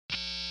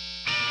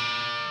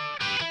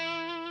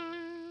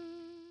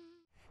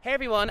Hey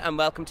everyone, and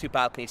welcome to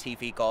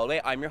BalconyTV Galway.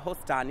 I'm your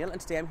host Daniel,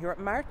 and today I'm here with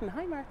Martin.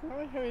 Hi Martin.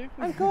 Hi, how are you?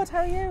 I'm good, how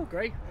are you?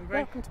 Great, I'm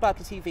great. Welcome to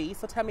BalconyTV.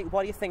 So tell me,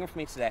 what are you singing for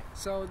me today?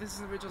 So this is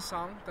an original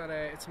song that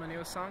it's my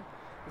newest song.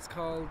 It's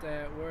called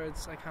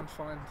Words I Can't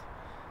Find,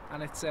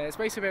 and it's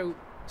basically about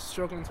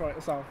struggling to write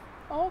a song.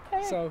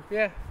 Okay. So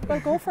yeah. Well,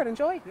 go for it.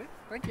 Enjoy. Yeah,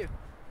 thank you.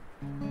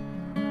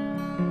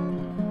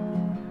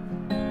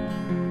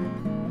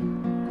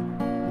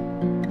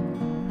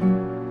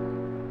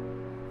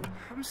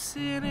 I'm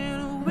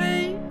sitting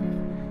awake,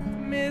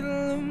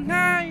 middle of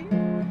night,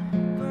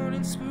 got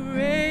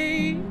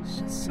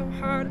inspiration, so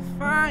hard to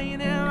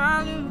find, and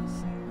I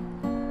lose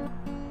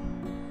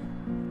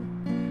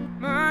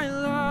my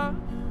love.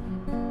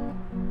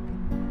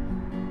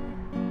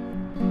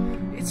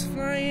 It's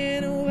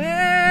flying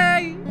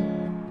away,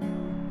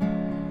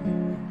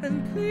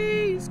 and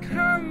please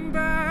come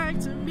back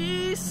to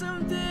me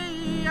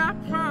someday. I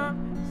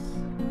promise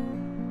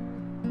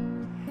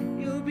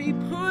you'll be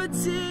put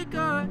to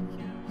good use.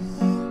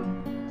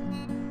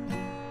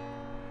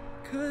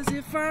 'Cause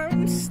if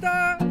I'm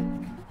stuck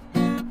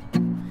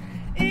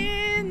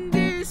in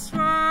this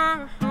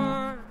heart,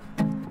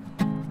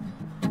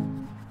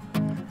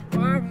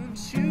 why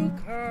won't you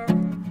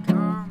come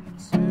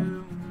to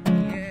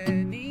me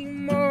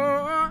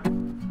anymore?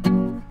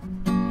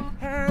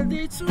 And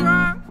it's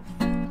rough,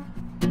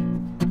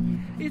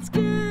 it's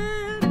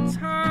getting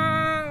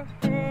tough.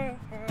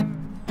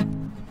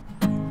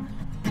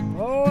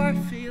 Oh, I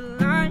feel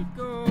like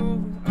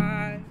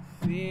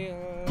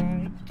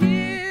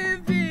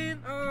giving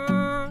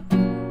up.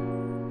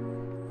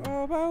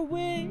 Oh, I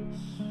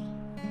wish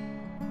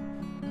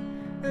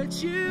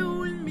that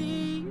you and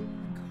me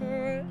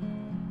could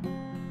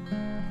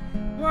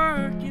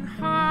work in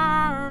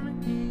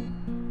harmony,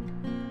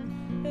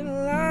 and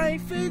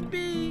life would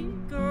be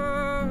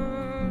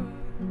good.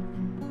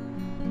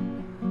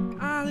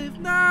 I live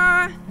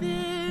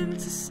nothing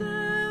to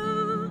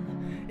sell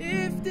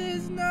if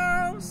there's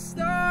no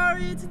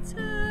story to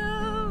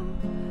tell.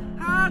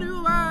 How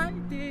do I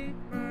dig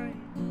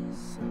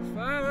myself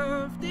out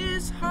of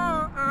this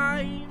hole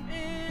I'm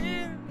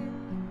in?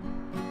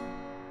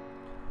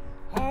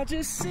 I'll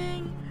just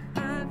sing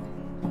and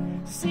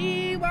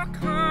see what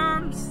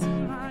comes to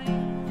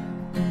mind.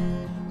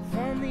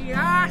 From the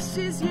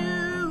ashes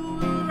you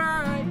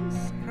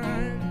rise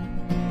and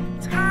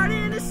turn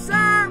into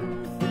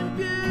something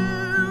beautiful.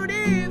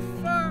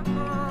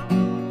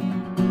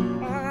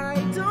 I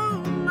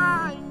don't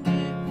mind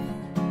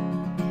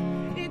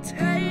if it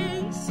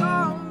takes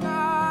all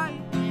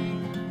night.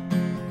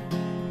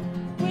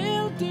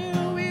 We'll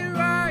do it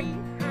right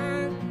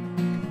and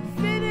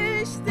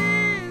finish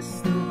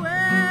this the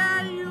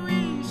way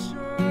we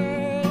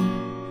should.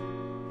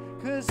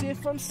 'Cause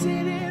if I'm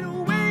sitting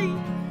awake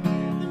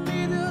in the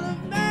middle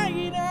of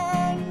night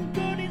on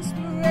good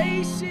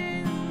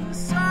inspiration,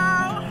 so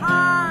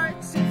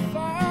hard to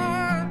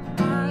find,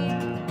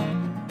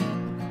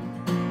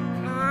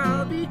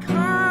 I'll be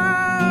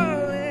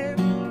calling,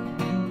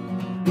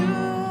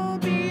 you'll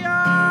be on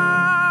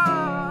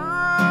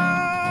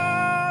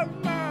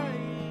my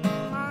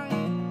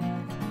mind.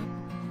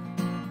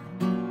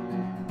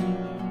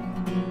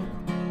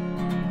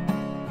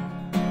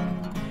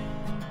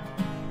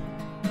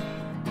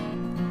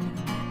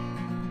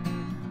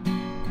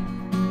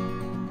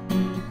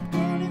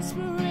 Good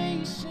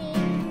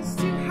inspiration's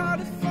too hard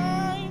to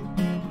find.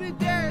 The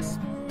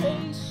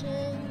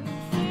desperation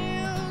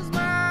fills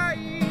my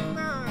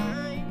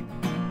mind,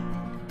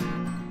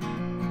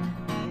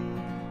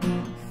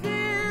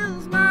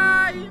 fills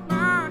my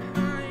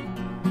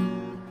mind.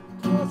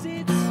 'Cause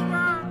it's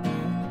wrong,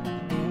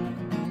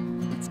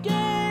 it's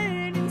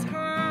getting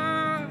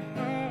tough.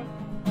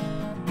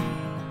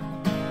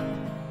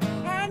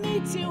 I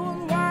need to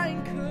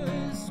unwind,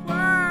 'cause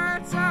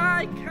words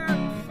I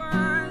can't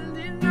find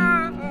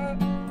enough.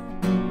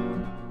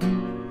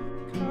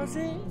 'Cause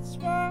it's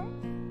wrong,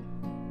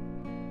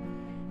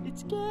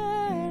 it's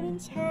getting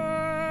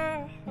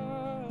tough.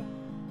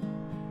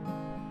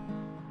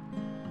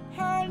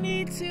 I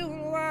need to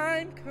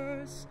unwind,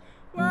 'cause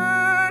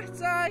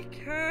words I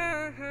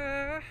can't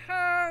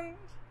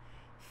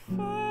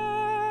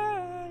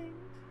find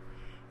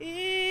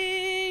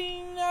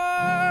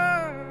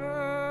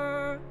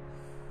enough.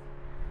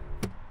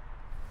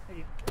 Thank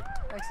you.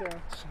 Thanks so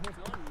much. Done,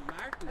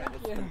 Martin. That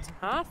was you.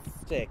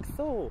 fantastic.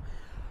 So,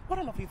 what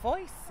a lovely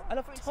voice. I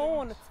love the Thanks so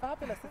tone. much. It's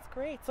fabulous. It's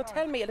great. So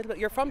tell me a little bit.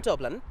 You're from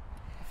Dublin.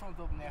 I'm from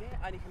Dublin, yeah.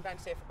 And you came down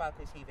today for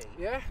BalconyTV.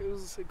 Yeah, it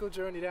was a good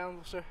journey down,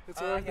 but sure, it's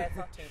Yeah, worth it's it.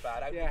 not too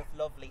bad. Out Yeah. this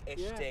lovely-ish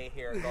Yeah. day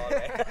here in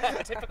Galway.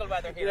 Typical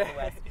weather here in the Yeah.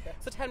 west.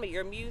 So tell me,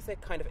 your music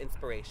kind of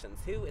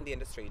inspirations. Who in the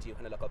industry do you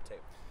kind of look up to?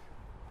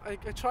 I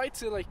try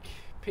to like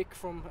pick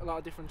from a lot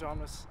of different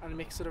genres and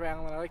mix it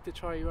around, and I like to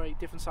try write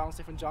different songs,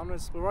 different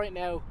genres. But right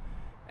now,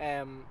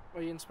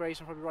 my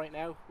inspiration probably right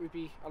now would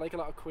be, I like a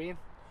lot of Queen.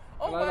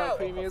 Oh, a lot wow. of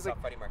Queen music.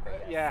 Freddie Mercury,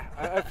 yes. Yeah,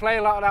 I play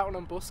a lot of that when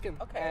I'm busking.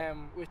 Okay.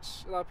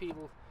 Which a lot of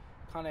people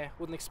kind of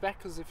wouldn't expect,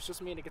 because if it's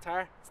just me and a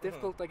guitar, it's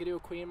difficult. Like I do a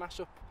Queen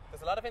mashup.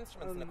 There's a lot of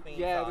instruments in the Queen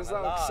yeah, song. there's a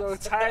lot. so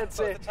it's hard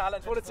So to it's a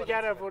challenge put it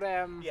together. But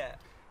yeah.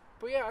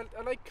 But yeah,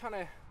 I like kind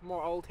of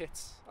more old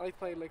hits. I like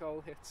playing like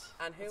old hits.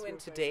 And who in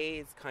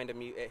today's kind of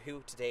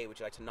who today would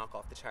you like to knock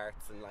off the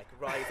charts and like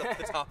rise up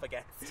to the top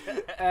against?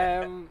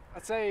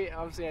 I'd say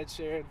obviously Ed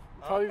Sheeran.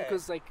 Probably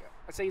because like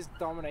I'd say he's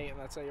dominating.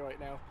 I'd say right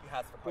now. He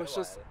has for quite a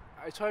while.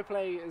 I try to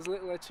play as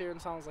little Ed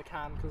Sheeran songs as I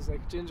can because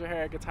like ginger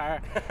hair,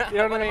 guitar. You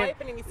know what I mean? In my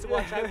opinion, you need to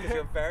watch out because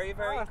you're very,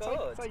 very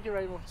good. Thank you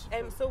very much.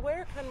 So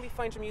where can we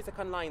find your music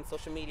online,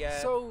 social media?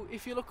 So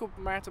if you look up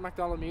Martin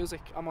McDonell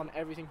music, I'm on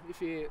everything. If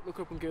you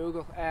look up on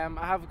Google, I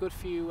have a good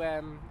few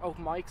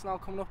open mics now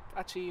coming up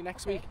actually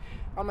next week.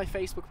 On my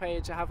Facebook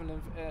page, I have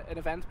an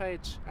event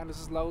page, and there's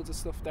just loads of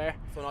stuff there.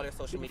 So on all your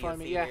social media,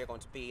 see where you're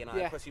going to be, and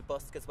of course you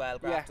busk as well.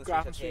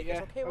 Grafton Street.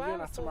 Yeah, okay, I'm doing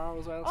that tomorrow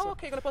as well. Oh,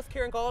 okay, you're gonna busk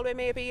here in Galway,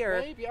 maybe, or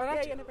maybe.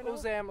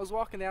 I was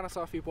walking down, I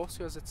saw a few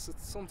buskers. It's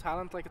some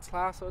talent, like it's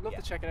class. So I'd love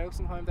to check it out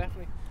sometime,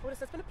 definitely. Well,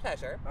 it's been a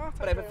pleasure.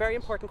 But I have a very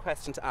important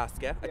question to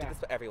ask you. I do this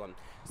for everyone.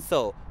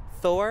 So,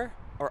 Thor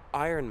or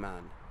Iron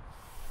Man?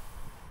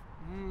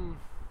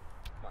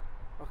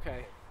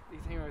 Okay, you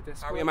think about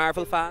this. Are we a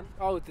Marvel fan?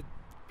 Oh,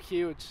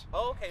 huge.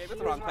 Oh, okay, maybe it's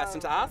the wrong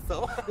question to ask,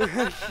 so.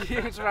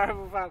 Huge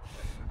Marvel fan.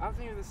 I'm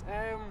thinking of this.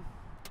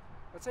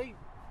 I'd say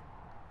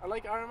I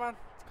like Iron Man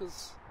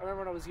because I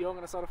remember when I was young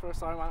and I saw the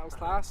first Iron Man, it was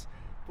class.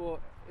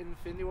 But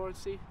Infinity War,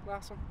 see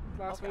last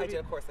movie? I did,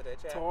 of course I did,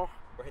 yeah. Thor.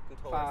 We're hitting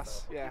Thor.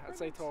 Class, yeah, I'd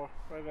say Thor.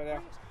 Right about there.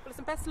 Well,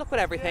 listen, best of luck with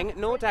everything.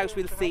 No doubt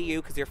we'll see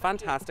you because you're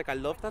fantastic. I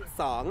love that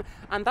song.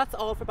 And that's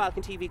all for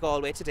BalconyTV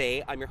Galway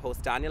today. I'm your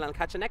host, Daniel, and I'll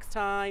catch you next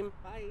time.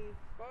 Bye.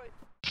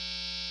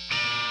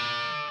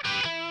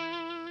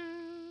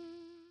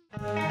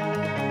 Bye.